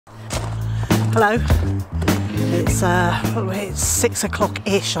Hello, it's 6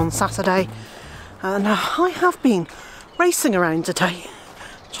 o'clock-ish on Saturday, and I have been racing around today,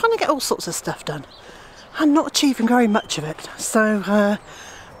 trying to get all sorts of stuff done and not achieving very much of it. So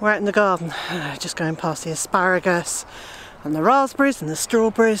we're out in the garden, just going past the asparagus and the raspberries and the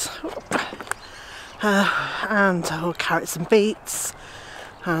strawberries, and carrots and beets,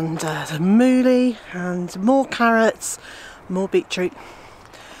 and the moolie, and more carrots, more beetroot,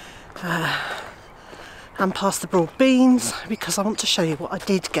 and past the broad beans, because I want to show you what I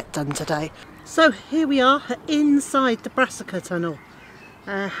did get done today. So here we are inside the brassica tunnel,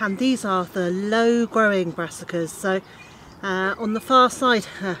 and these are the low growing brassicas. So on the far side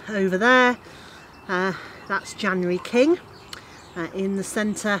over there, that's January King. In the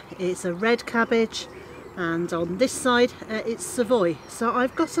centre it's a red cabbage, and on this side it's Savoy. So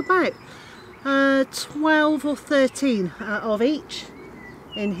I've got about 12 or 13 of each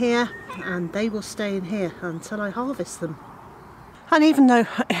in here, and they will stay in here until I harvest them. And even though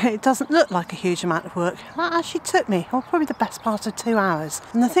it doesn't look like a huge amount of work, that actually took me probably the best part of 2 hours.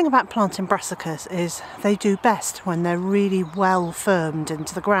 And the thing about planting brassicas is they do best when they're really well firmed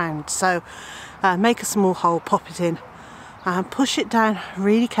into the ground. So make a small hole, pop it in, and push it down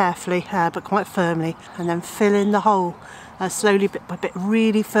really carefully but quite firmly, and then fill in the hole slowly, bit by bit,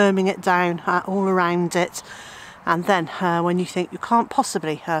 really firming it down all around it. And then when you think you can't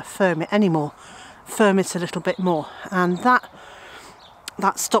possibly firm it anymore, firm it a little bit more, and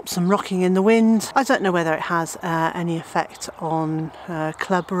that stops them rocking in the wind. I don't know whether it has any effect on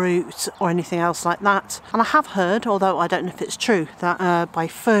club root or anything else like that. And I have heard, although I don't know if it's true, that by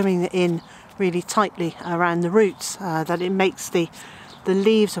firming it in really tightly around the roots, that it makes the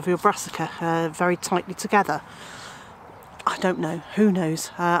leaves of your brassica very tightly together. I don't know, who knows.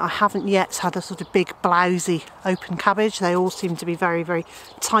 I haven't yet had a sort of big blousy open cabbage. They all seem to be very, very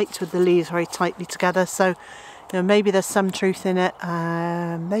tight with the leaves very tightly together. So, you know, maybe there's some truth in it.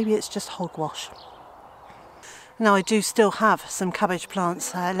 Maybe it's just hogwash. Now, I do still have some cabbage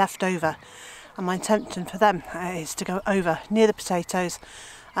plants left over, and my intention for them is to go over near the potatoes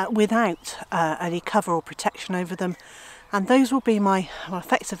without any cover or protection over them. And those will be my, well,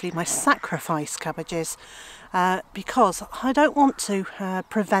 effectively my sacrifice cabbages, because I don't want to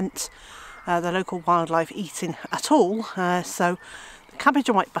prevent the local wildlife eating at all. So the cabbage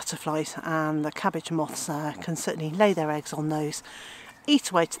and white butterflies and the cabbage moths can certainly lay their eggs on those,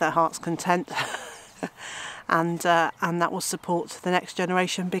 eat away to their heart's content, and that will support the next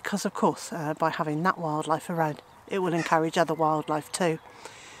generation, because of course by having that wildlife around, it will encourage other wildlife too.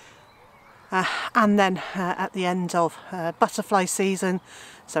 And then at the end of butterfly season,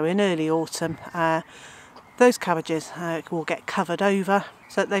 so in early autumn, those cabbages will get covered over,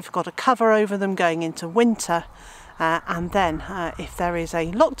 so that they've got a cover over them going into winter. And then if there is a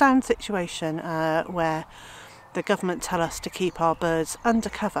lockdown situation where the government tell us to keep our birds under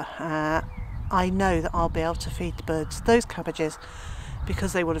cover, I know that I'll be able to feed the birds those cabbages,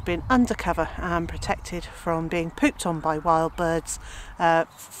 because they would have been undercover and protected from being pooped on by wild birds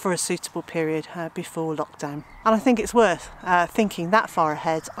for a suitable period before lockdown. And I think it's worth thinking that far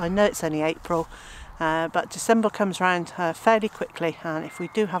ahead. I know it's only April, but December comes round fairly quickly, and if we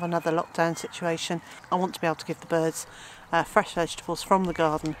do have another lockdown situation, I want to be able to give the birds fresh vegetables from the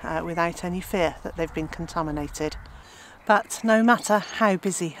garden without any fear that they've been contaminated. But no matter how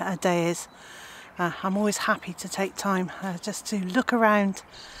busy a day is, I'm always happy to take time just to look around,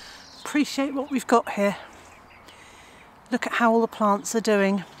 appreciate what we've got here, look at how all the plants are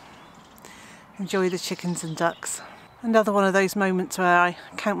doing, enjoy the chickens and ducks. Another one of those moments where I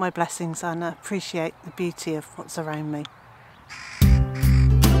count my blessings and appreciate the beauty of what's around me.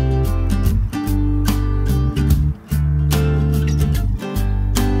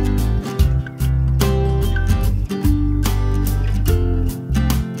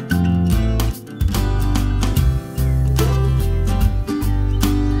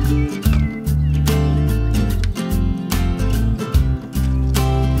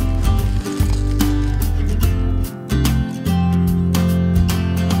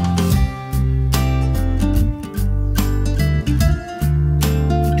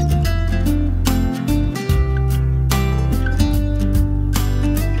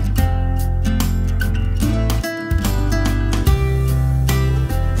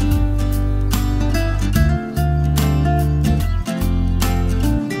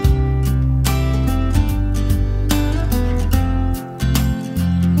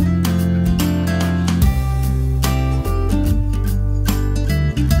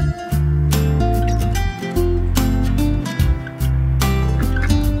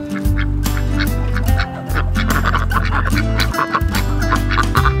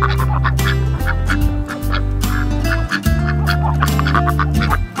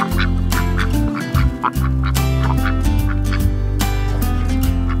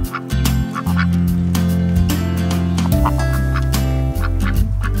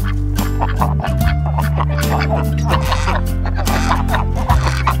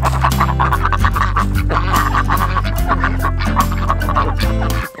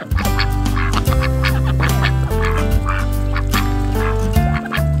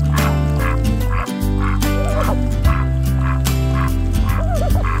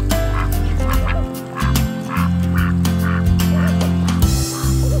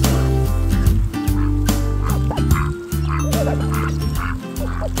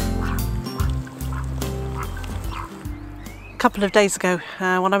 couple of days ago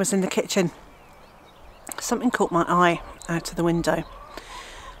when I was in the kitchen, something caught my eye out of the window,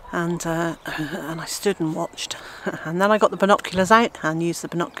 and I stood and watched, and then I got the binoculars out and used the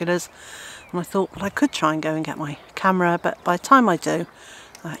binoculars, and I thought, well, I could try and go and get my camera, but by the time I do,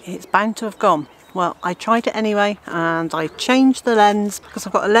 it's bound to have gone. Well, I tried it anyway, and I changed the lens because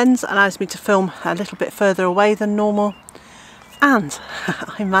I've got a lens that allows me to film a little bit further away than normal, and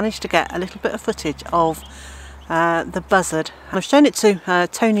I managed to get a little bit of footage of the buzzard. I've shown it to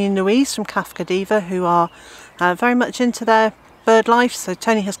Tony and Louise from Kafka Diva, who are very much into their bird life. So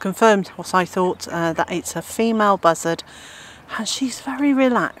Tony has confirmed what I thought, that it's a female buzzard, and she's very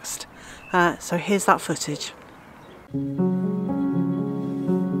relaxed. So here's that footage.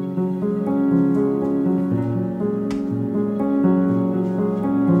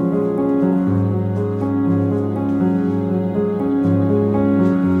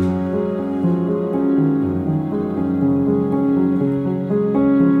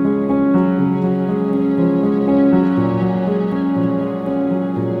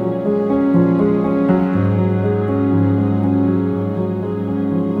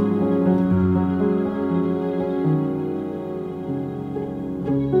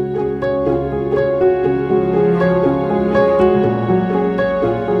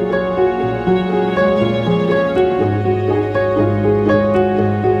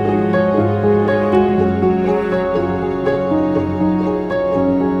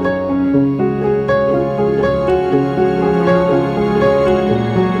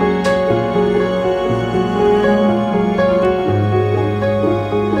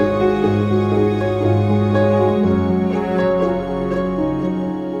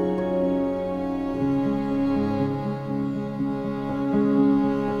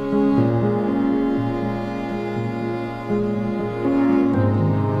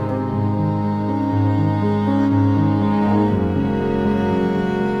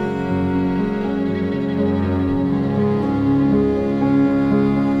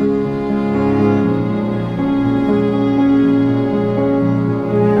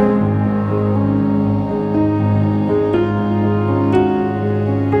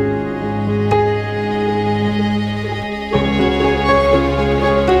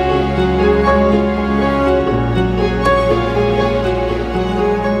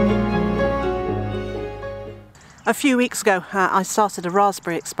 A few weeks ago I started a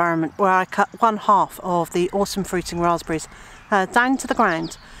raspberry experiment where I cut one half of the autumn fruiting raspberries down to the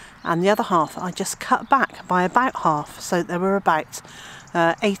ground, and the other half I just cut back by about half, so they were about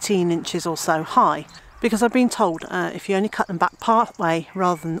 18 inches or so high, because I've been told if you only cut them back part way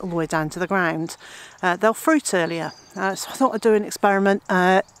rather than all the way down to the ground, they'll fruit earlier. So I thought I'd do an experiment.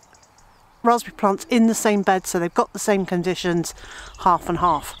 Raspberry plants in the same bed, so they've got the same conditions, half and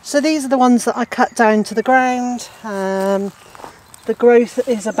half. So these are the ones that I cut down to the ground. The growth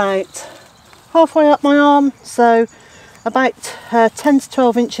is about halfway up my arm, so about 10 to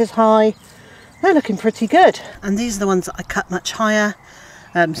 12 inches high. They're looking pretty good. And these are the ones that I cut much higher,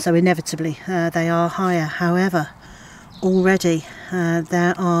 so inevitably they are higher. However, already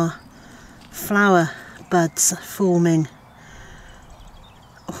there are flower buds forming.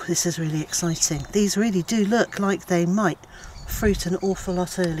 Oh, this is really exciting. These really do look like they might fruit an awful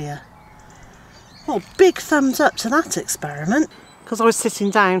lot earlier. Well, big thumbs up to that experiment. Because I was sitting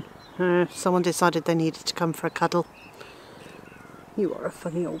down, someone decided they needed to come for a cuddle. You are a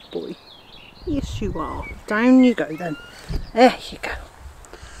funny old boy. Yes, you are. Down you go then. There you go.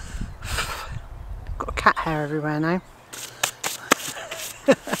 Got cat hair everywhere now.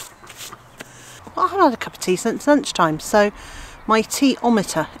 Well, I haven't had a cup of tea since lunchtime, so my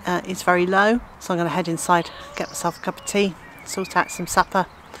tea-ometer is very low, so I'm going to head inside, get myself a cup of tea, sort out some supper,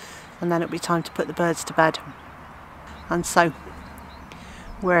 and then it'll be time to put the birds to bed. And so,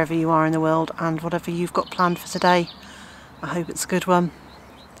 wherever you are in the world and whatever you've got planned for today, I hope it's a good one.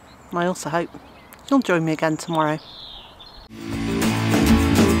 And I also hope you'll join me again tomorrow.